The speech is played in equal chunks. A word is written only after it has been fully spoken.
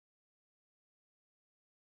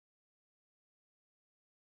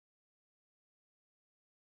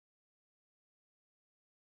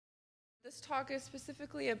This talk is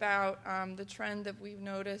specifically about the trend that we've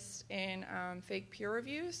noticed in fake peer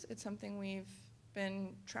reviews. It's something we've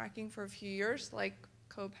been tracking for a few years, like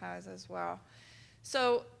COPE has as well.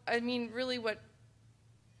 So, I mean, really what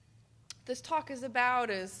this talk is about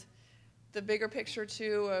is the bigger picture,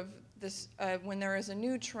 too, of this when there is a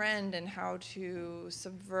new trend in how to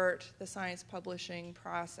subvert the science publishing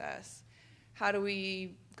process. How do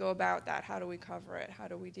we go about that? How do we cover it? How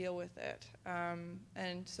do we deal with it?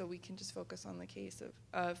 And so we can just focus on the case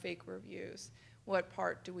of fake reviews. What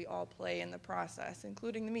part do we all play in the process,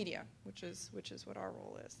 including the media, which is what our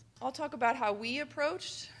role is. I'll talk about how we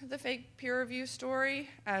approached the fake peer review story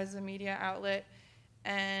as a media outlet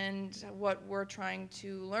and what we're trying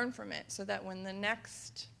to learn from it, so that when the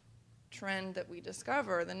next trend that we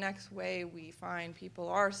discover, the next way we find people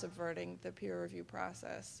are subverting the peer review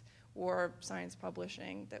process or science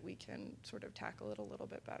publishing, that we can sort of tackle it a little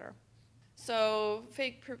bit better. So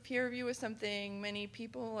fake peer review is something many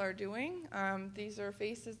people are doing. These are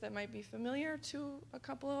faces that might be familiar to a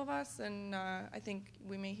couple of us, and I think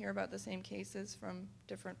we may hear about the same cases from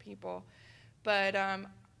different people. But a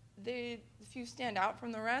few stand out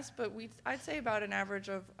from the rest, but I'd say about an average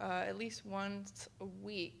of at least once a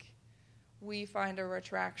week, we find a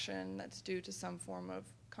retraction that's due to some form of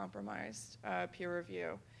compromised peer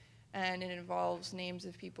review. And it involves names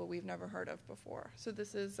of people we've never heard of before. So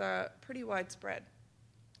this is pretty widespread.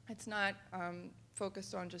 It's not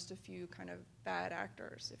focused on just a few kind of bad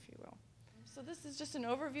actors, if you will. So this is just an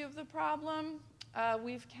overview of the problem.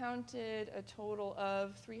 We've counted a total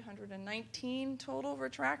of 319 total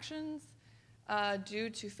retractions due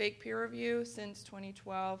to fake peer review since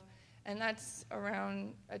 2012. And that's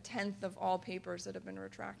around a tenth of all papers that have been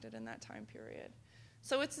retracted in that time period.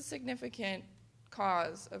 So it's a significant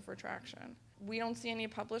cause of retraction. We don't see any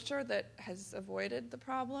publisher that has avoided the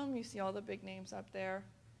problem. You see all the big names up there.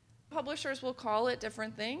 Publishers will call it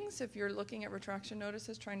different things. If you're looking at retraction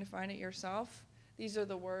notices, trying to find it yourself, these are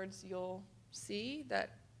the words you'll see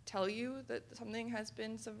that tell you that something has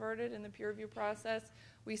been subverted in the peer review process.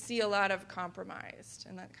 We see a lot of compromised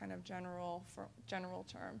in that kind of general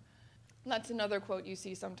term. That's another quote you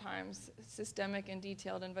see sometimes. Systemic and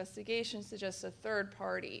detailed investigation suggests a third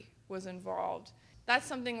party was involved. That's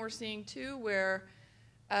something we're seeing too, where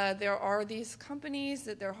there are these companies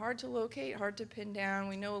that they're hard to locate, hard to pin down.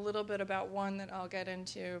 We know a little bit about one that I'll get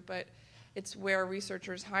into, but it's where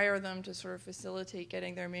researchers hire them to sort of facilitate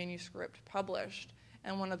getting their manuscript published.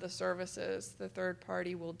 And one of the services the third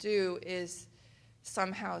party will do is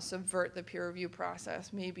somehow subvert the peer review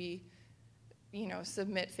process, maybe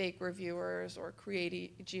submit fake reviewers or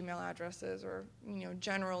create Gmail addresses or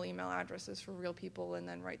general email addresses for real people and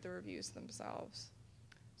then write the reviews themselves.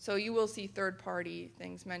 So you will see third-party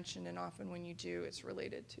things mentioned, and often when you do, it's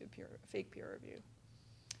related to fake peer review.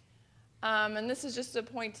 And this is just a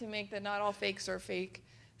point to make that not all fakes are fake.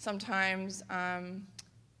 Sometimes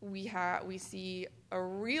we see a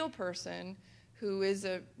real person who is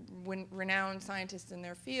a renowned scientist in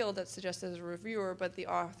their field that's suggested as a reviewer, but the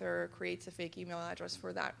author creates a fake email address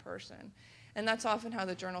for that person. And that's often how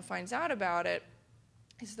the journal finds out about it,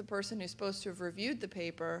 is the person who's supposed to have reviewed the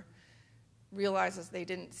paper realizes they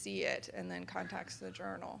didn't see it and then contacts the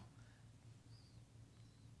journal.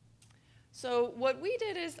 So what we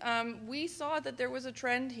did is we saw that there was a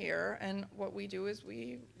trend here, and what we do is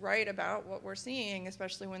we write about what we're seeing,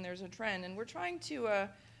 especially when there's a trend. And we're trying to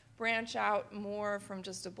branch out more from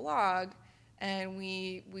just a blog, and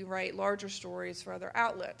we write larger stories for other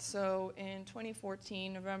outlets. So in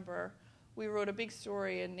 2014, November, we wrote a big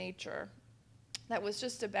story in Nature that was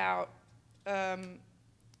just about,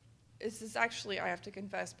 this is actually, I have to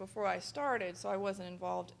confess, before I started, so I wasn't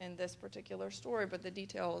involved in this particular story, but the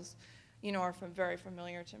details, are very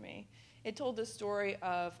familiar to me. It told the story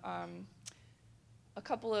of a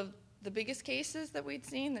couple of the biggest cases that we'd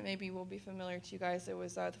seen that maybe will be familiar to you guys. It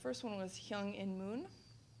was the first one was Hyung-In Moon,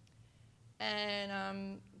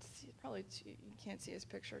 and probably you can't see his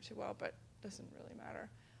picture too well, but it doesn't really matter.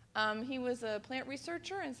 He was a plant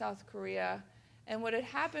researcher in South Korea, and what had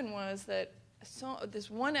happened was that this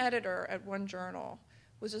one editor at one journal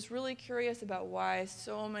was just really curious about why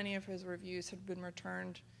so many of his reviews had been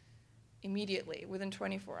returned immediately, within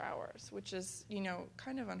 24 hours, which is,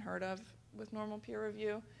 kind of unheard of with normal peer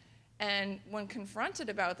review. And when confronted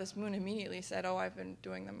about this, Moon immediately said, I've been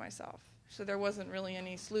doing them myself. So there wasn't really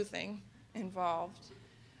any sleuthing involved.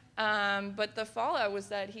 But the fallout was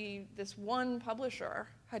that this one publisher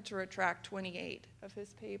had to retract 28 of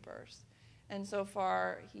his papers. And so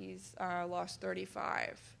far, he's lost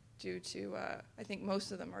 35 due to, I think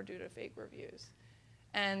most of them are due to fake reviews.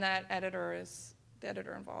 And that editor is the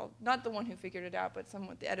editor involved, not the one who figured it out, but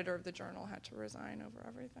the editor of the journal had to resign over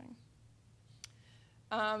everything.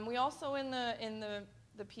 We also in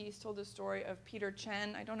the piece told the story of Peter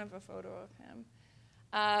Chen. I don't have a photo of him.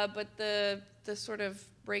 But the sort of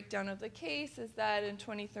breakdown of the case is that in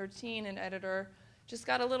 2013, an editor just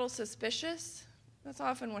got a little suspicious. That's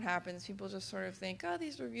often what happens. People just sort of think, oh,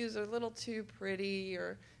 these reviews are a little too pretty,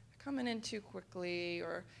 or coming in too quickly,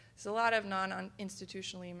 or there's a lot of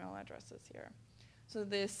non-institutional email addresses here. So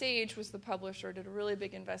the Sage was the publisher, did a really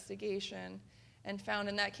big investigation, and found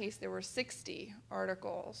in that case there were 60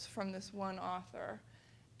 articles from this one author.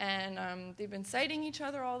 And they've been citing each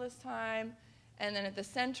other all this time. And then at the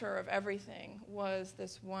center of everything was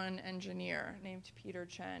this one engineer named Peter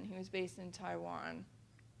Chen. He was based in Taiwan.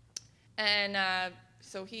 And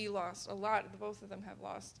so he lost a lot. Both of them have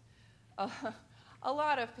lost a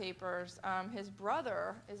lot of papers. His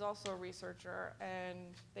brother is also a researcher,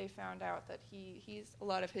 and they found out that a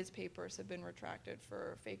lot of his papers have been retracted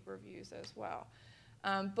for fake reviews as well.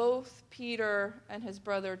 Both Peter and his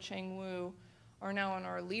brother Cheng Wu are now on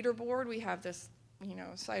our leaderboard. We have this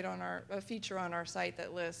site on a feature on our site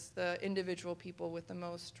that lists the individual people with the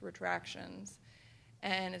most retractions.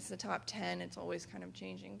 And it's the top 10. It's always kind of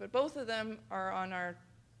changing. But both of them are on our,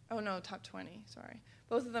 top 20, sorry.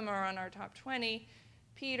 Both of them are on our top 20.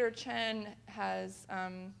 Peter Chen has,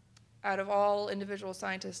 out of all individual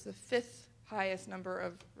scientists, the 5th highest number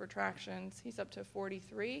of retractions. He's up to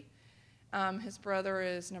 43. His brother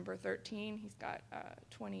is number 13. He's got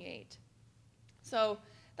 28. So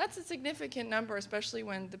that's a significant number, especially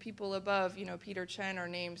when the people above, Peter Chen, are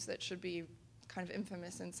names that should be kind of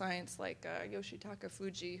infamous in science, like Yoshitaka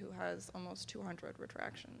Fuji, who has almost 200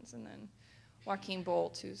 retractions, and then Joaquin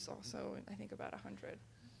Bolt, who's also, I think, about 100.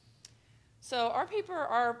 So our paper,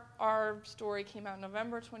 our story came out in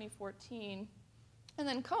November 2014, and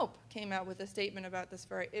then COPE came out with a statement about this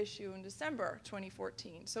very issue in December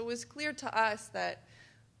 2014. So it was clear to us that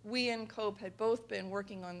we and COPE had both been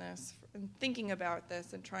working on this and thinking about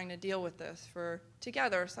this and trying to deal with this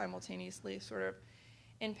together simultaneously, sort of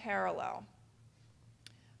in parallel.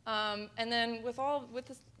 And then with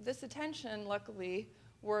this attention, luckily,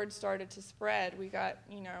 word started to spread. We got,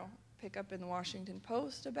 pick up in the Washington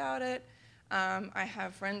Post about it. I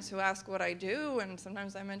have friends who ask what I do, and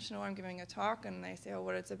sometimes I mention, I'm giving a talk, and they say,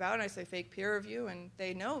 what it's about, and I say fake peer review, and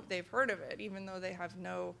they know, they've heard of it, even though they have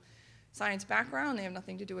no science background, they have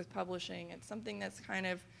nothing to do with publishing. It's something that's kind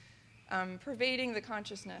of pervading the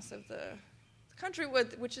consciousness of the country,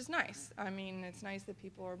 which is nice. I mean, it's nice that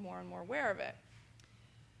people are more and more aware of it.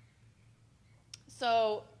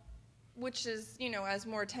 So, which is, as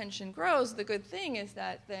more attention grows, the good thing is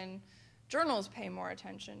that then journals pay more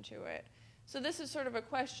attention to it. So this is sort of a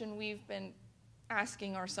question we've been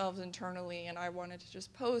asking ourselves internally, and I wanted to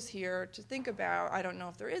just pose here to think about. I don't know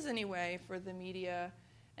if there is any way for the media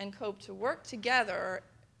and COPE to work together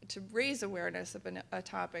to raise awareness of a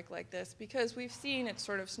topic like this, because we've seen it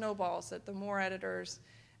sort of snowballs, that the more editors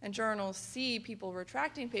and journals see people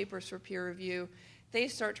retracting papers for peer review, they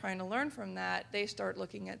start trying to learn from that. They start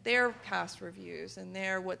looking at their past reviews and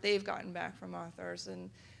what they've gotten back from authors, and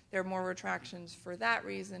there are more retractions for that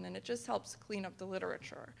reason, and it just helps clean up the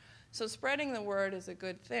literature. So spreading the word is a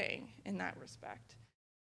good thing in that respect.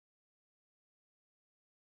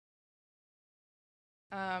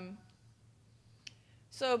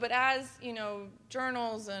 But as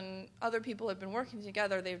journals and other people have been working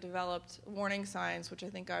together, they've developed warning signs, which I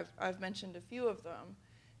think I've mentioned a few of them,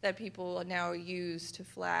 that people now use to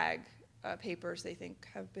flag papers they think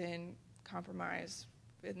have been compromised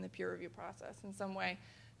in the peer review process in some way.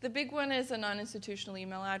 The big one is a non-institutional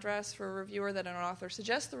email address for a reviewer that an author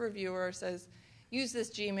suggests the reviewer, says, use this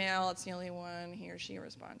Gmail, it's the only one he or she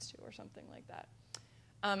responds to, or something like that.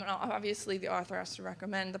 And obviously, the author has to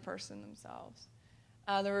recommend the person themselves.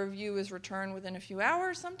 The review is returned within a few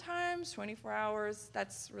hours sometimes, 24 hours.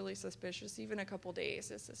 That's really suspicious. Even a couple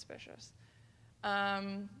days is suspicious.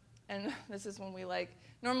 And this is when we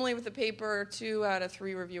normally with the paper, 2 out of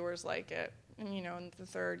 3 reviewers like it. And, and the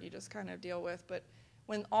third you just kind of deal with. But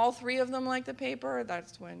when all 3 of them like the paper,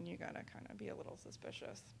 that's when you got to kind of be a little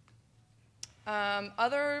suspicious.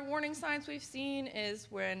 Other warning signs we've seen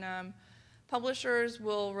is when publishers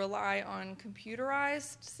will rely on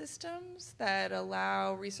computerized systems that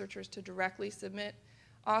allow researchers to directly submit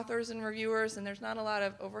authors and reviewers, and there's not a lot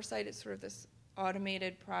of oversight. It's sort of this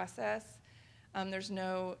automated process. There's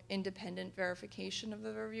no independent verification of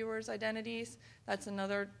the reviewers' identities. That's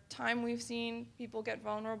another time we've seen people get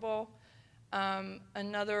vulnerable.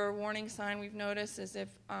 Another warning sign we've noticed is if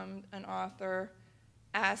an author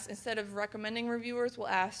asks, instead of recommending reviewers, will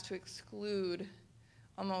ask to exclude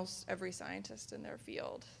almost every scientist in their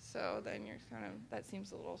field. So then you're that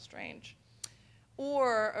seems a little strange.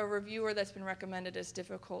 Or a reviewer that's been recommended is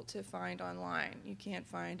difficult to find online. You can't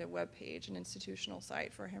find a web page, an institutional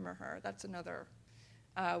site for him or her. That's another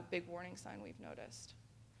big warning sign we've noticed.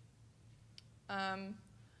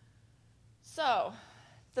 So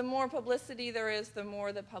the more publicity there is, the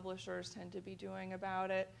more the publishers tend to be doing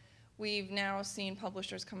about it. We've now seen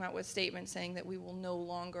publishers come out with statements saying that we will no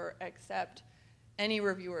longer accept any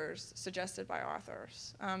reviewers suggested by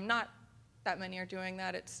authors. Not that many are doing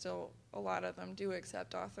that. It's still, a lot of them do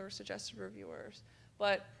accept author-suggested reviewers.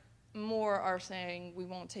 But more are saying we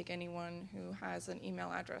won't take anyone who has an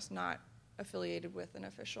email address not affiliated with an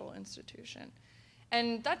official institution.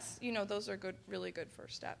 And that's, those are good, really good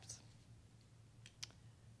first steps.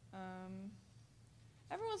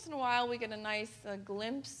 Every once in a while, we get a nice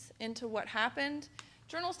glimpse into what happened.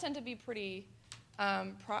 Journals tend to be pretty,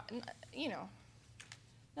 not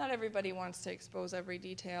everybody wants to expose every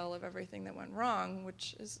detail of everything that went wrong,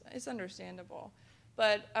 which is understandable.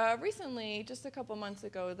 But recently, just a couple months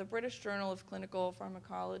ago, the British Journal of Clinical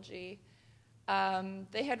Pharmacology,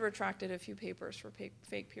 they had retracted a few papers for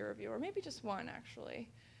fake peer review, or maybe just one, actually.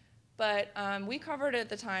 But we covered it at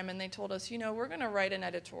the time, and they told us, we're going to write an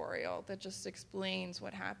editorial that just explains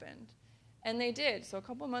what happened. And they did. So a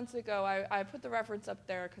couple months ago, I put the reference up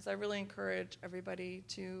there because I really encourage everybody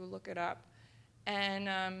to look it up. And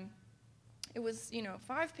it was,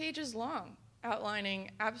 5 pages long, outlining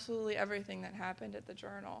absolutely everything that happened at the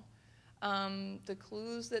journal. The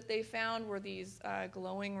clues that they found were these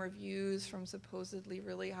glowing reviews from supposedly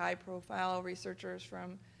really high-profile researchers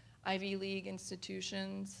from Ivy League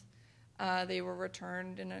institutions. They were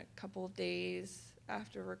returned in a couple of days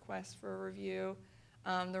after request for a review.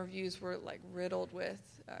 The reviews were riddled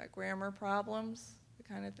with grammar problems, the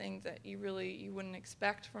kind of things that you wouldn't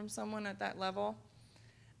expect from someone at that level.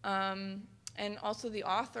 And also the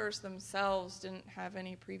authors themselves didn't have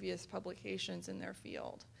any previous publications in their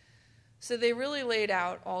field. So they really laid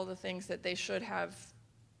out all the things that they should have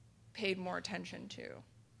paid more attention to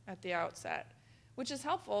at the outset, which is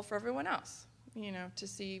helpful for everyone else, to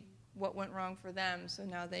see what went wrong for them, so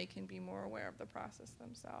now they can be more aware of the process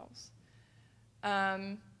themselves.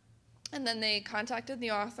 And then they contacted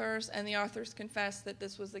the authors, and the authors confessed that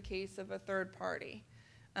this was the case of a third party,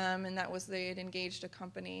 and that was they had engaged a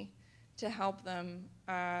company to help them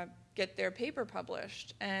get their paper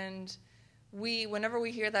published. And whenever we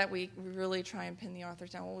hear that, we really try and pin the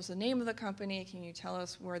authors down. What was the name of the company? Can you tell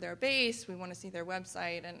us where they're based? We want to see their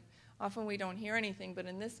website. And often we don't hear anything, but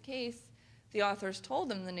in this case, the authors told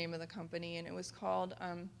them the name of the company, and it was called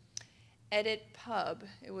Edit Pub.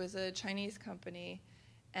 It was a Chinese company,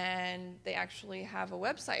 and they actually have a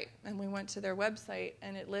website. And we went to their website,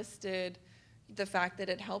 and it listed the fact that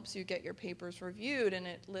it helps you get your papers reviewed, and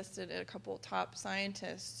it listed a couple top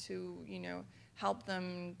scientists who, help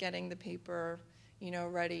them getting the paper,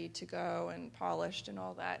 ready to go and polished and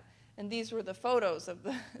all that. And these were the photos of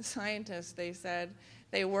the scientists they said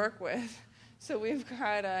they work with. So we've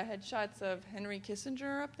got headshots of Henry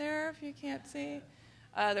Kissinger up there, if you can't see.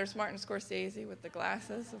 There's Martin Scorsese with the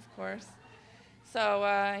glasses, of course. So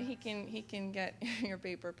he can get your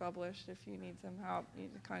paper published if you need some help. You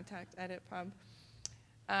need to contact Edit Pub.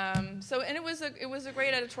 And it was a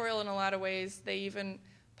great editorial in a lot of ways. They even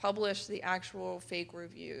published the actual fake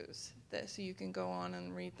reviews, so you can go on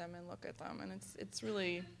and read them and look at them, and it's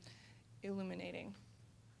really illuminating.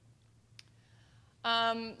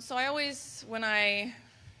 So I always, when I,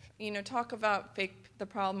 talk about the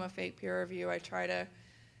problem of fake peer review, I try to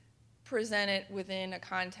present it within a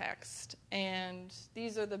context. And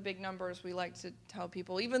these are the big numbers we like to tell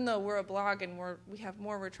people. Even though we're a blog and we have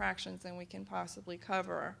more retractions than we can possibly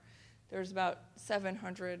cover, there's about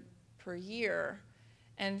 700 per year,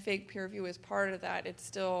 and fake peer review is part of that. It's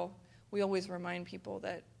still, we always remind people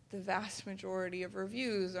that the vast majority of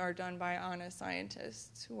reviews are done by honest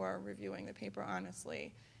scientists who are reviewing the paper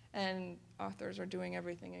honestly, and authors are doing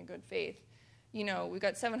everything in good faith. We've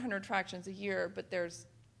got 700 retractions a year, but there's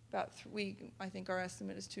about I think our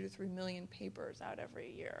estimate is 2 to 3 million papers out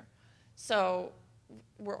every year. So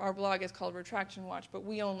our blog is called Retraction Watch, but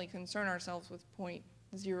we only concern ourselves with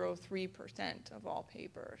 0.03% of all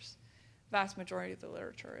papers. Vast majority of the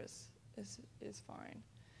literature is fine.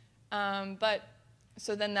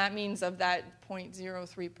 So then that means of that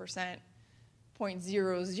 0.03%,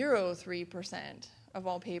 0.003% of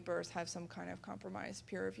all papers have some kind of compromised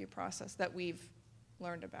peer review process that we've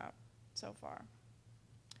learned about so far.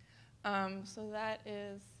 So that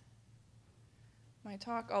is my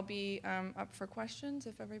talk. I'll be up for questions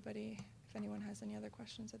if anyone has any other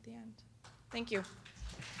questions at the end. Thank you.